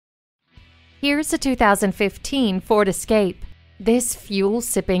Here's a 2015 Ford Escape. This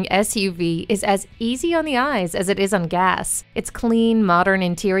fuel-sipping SUV is as easy on the eyes as it is on gas. Its clean, modern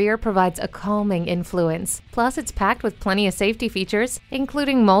interior provides a calming influence. Plus, it's packed with plenty of safety features,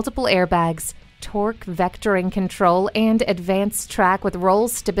 including multiple airbags, torque vectoring control, and advanced track with roll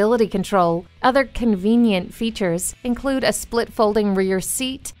stability control. Other convenient features include a split folding rear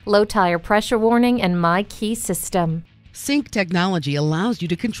seat, low tire pressure warning, and My Key system. Sync technology allows you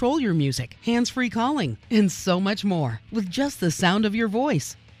to control your music, hands-free calling, and so much more with just the sound of your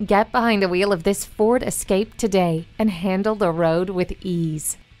voice. Get behind the wheel of this Ford Escape today and handle the road with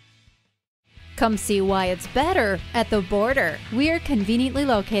ease. Come see why it's better at the border. We're conveniently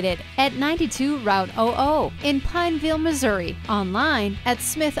located at 92 Route 00 in Pineville, Missouri. Online at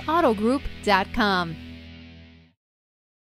smithautogroup.com.